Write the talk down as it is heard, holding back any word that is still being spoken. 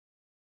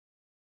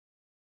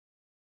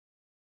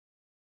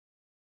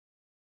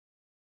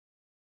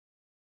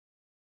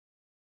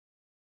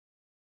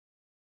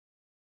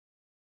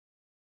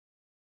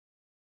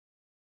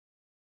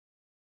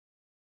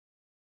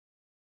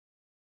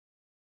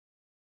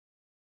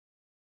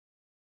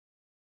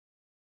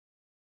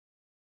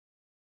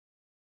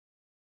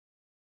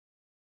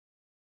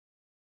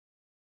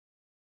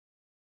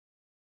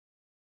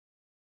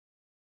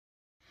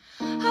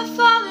I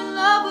fall in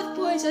love with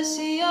boys I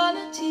see on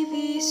a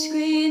TV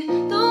screen,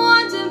 the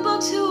ones in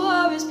books who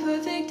are as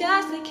perfect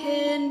as they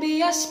can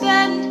be. I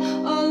spend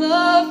all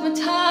of my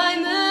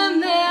time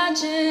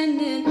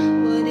imagining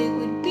what it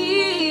would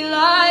be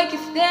like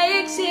if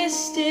they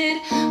existed.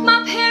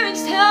 My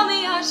parents tell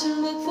me I should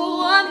look for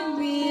one in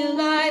real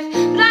life,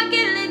 but I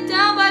get let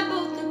down by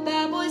both the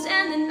bad boys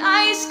and the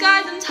nice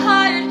guys. I'm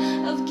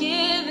tired of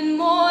giving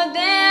more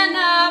than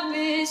I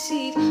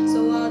receive,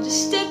 so I'll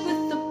just stick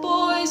with the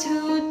boys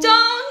who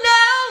don't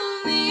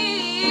know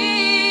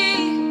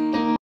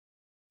me.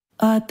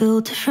 I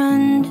built a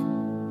friend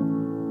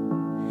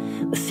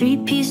with 3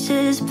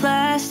 pieces,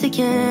 plastic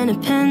and a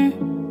pen.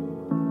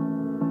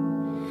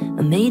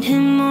 I made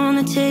him on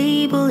the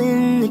table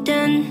in the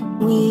den.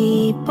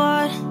 We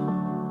bought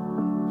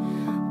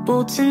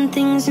bolts and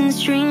things and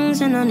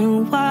strings and a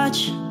new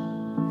watch.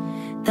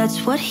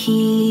 That's what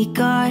he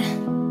got.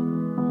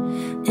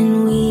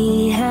 And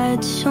we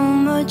had so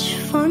much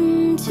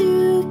fun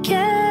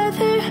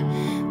together.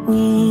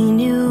 We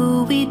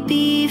knew we'd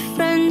be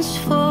friends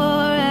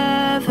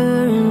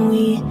forever, and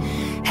we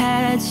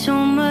had so